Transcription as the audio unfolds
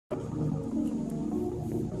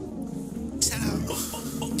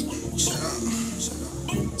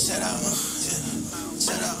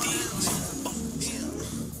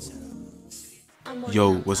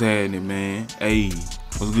Yo, what's happening, man? Hey,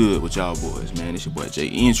 what's good with y'all boys, man? It's your boy Jay.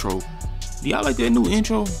 Intro. Do y'all like that new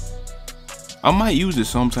intro? I might use it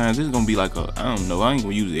sometimes. It's gonna be like a, I don't know. I ain't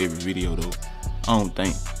gonna use it every video though. I don't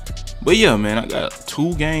think. But yeah, man, I got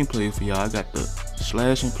two gameplay for y'all. I got the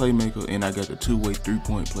slash and playmaker, and I got the two-way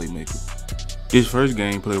three-point playmaker. This first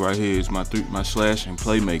gameplay right here is my slash and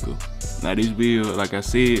playmaker. Now this build, like I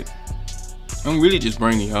said, I'm really just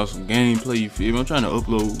bringing y'all some gameplay. You feel me? I'm trying to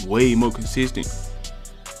upload way more consistent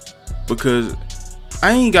because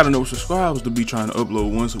I ain't got enough subscribers to be trying to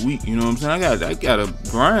upload once a week. You know what I'm saying? I gotta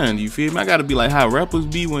grind. You feel me? I gotta be like how rappers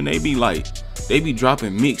be when they be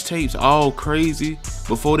dropping mixtapes all crazy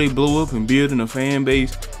before they blow up and building a fan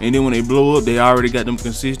base, and then when they blow up, they already got them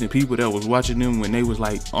consistent people that was watching them when they was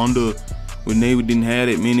like when they didn't have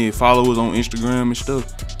that many followers on Instagram and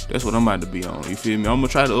stuff. That's what I'm about to be on. You feel me? I'm gonna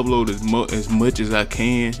try to upload as much as I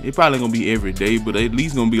can. It probably gonna be every day, but at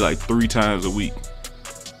least gonna be like 3 times a week.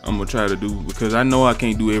 I'm gonna try to do, because I know I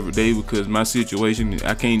can't do every day because my situation,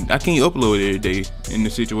 I can't upload every day in the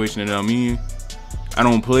situation that I'm in. I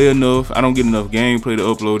don't play enough. I don't get enough gameplay to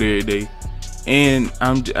upload every day, and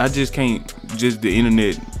I just can't. Just the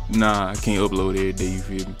internet, nah, I can't upload every day. You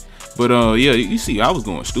feel me? But yeah, you see, I was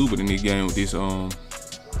going stupid in this game with this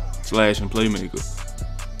slash and playmaker,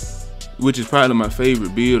 which is probably my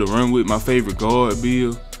favorite build to run with. My favorite guard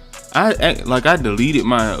build. I deleted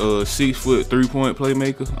my 6-foot 3-point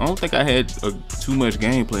playmaker. I don't think I had too much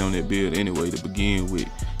gameplay on that build anyway to begin with,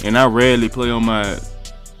 and I rarely play on my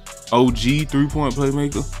OG 3-point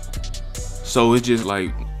playmaker. So it's just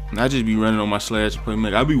like I just be running on my slash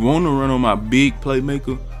playmaker. I be wanting to run on my big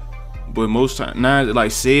playmaker, but most times now,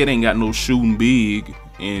 like said, ain't got no shooting big,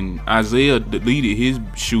 and Isaiah deleted his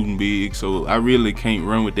shooting big, so I really can't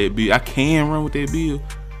run with that build. I can run with that build,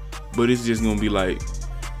 but it's just gonna be like,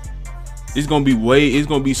 it's gonna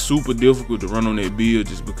be super difficult to run on that build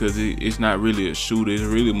just because it's not really a shooter. It's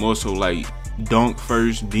really more so like dunk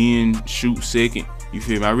first, then shoot second. You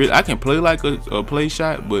feel me? I can play like a play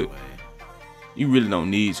shot, but you really don't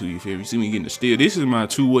need to. You feel me? You see me getting the steal. This is my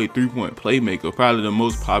two-way 3-point playmaker, probably the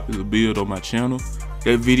most popular build on my channel.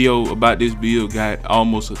 That video about this build got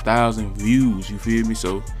almost 1,000 views. You feel me?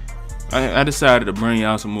 So I decided to bring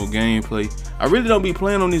y'all some more gameplay. I really don't be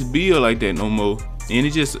playing on this build like that no more, and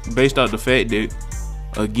it's just based off the fact that,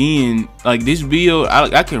 again, like this build,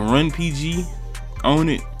 I can run PG on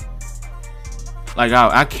it. Like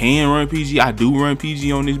I can run PG. I do run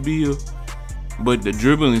PG on this build, but the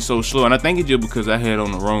dribbling is so slow, and I think it's just because I had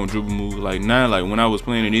on the wrong dribble move. Like now, like when I was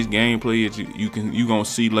playing in this gameplay, you gonna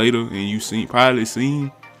see later, and you probably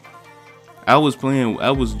seen, I was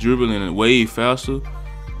dribbling way faster.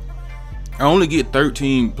 I only get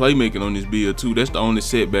 13 playmaking on this build too. That's the only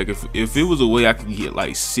setback. If it was a way I could get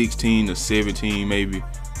like 16 or 17 maybe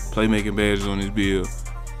playmaking badges on this build,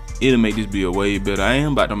 it'll make this build way better. I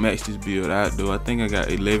am about to max this build out though. I think I got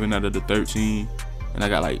 11 out of the 13, and I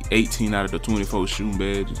got like 18 out of the 24 shooting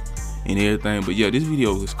badges and everything. But yeah, this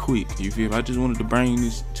video is quick. You feel me? I just wanted to bring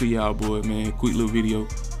this to y'all, boy, man. Quick little video.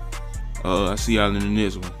 I see y'all in the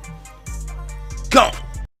next one.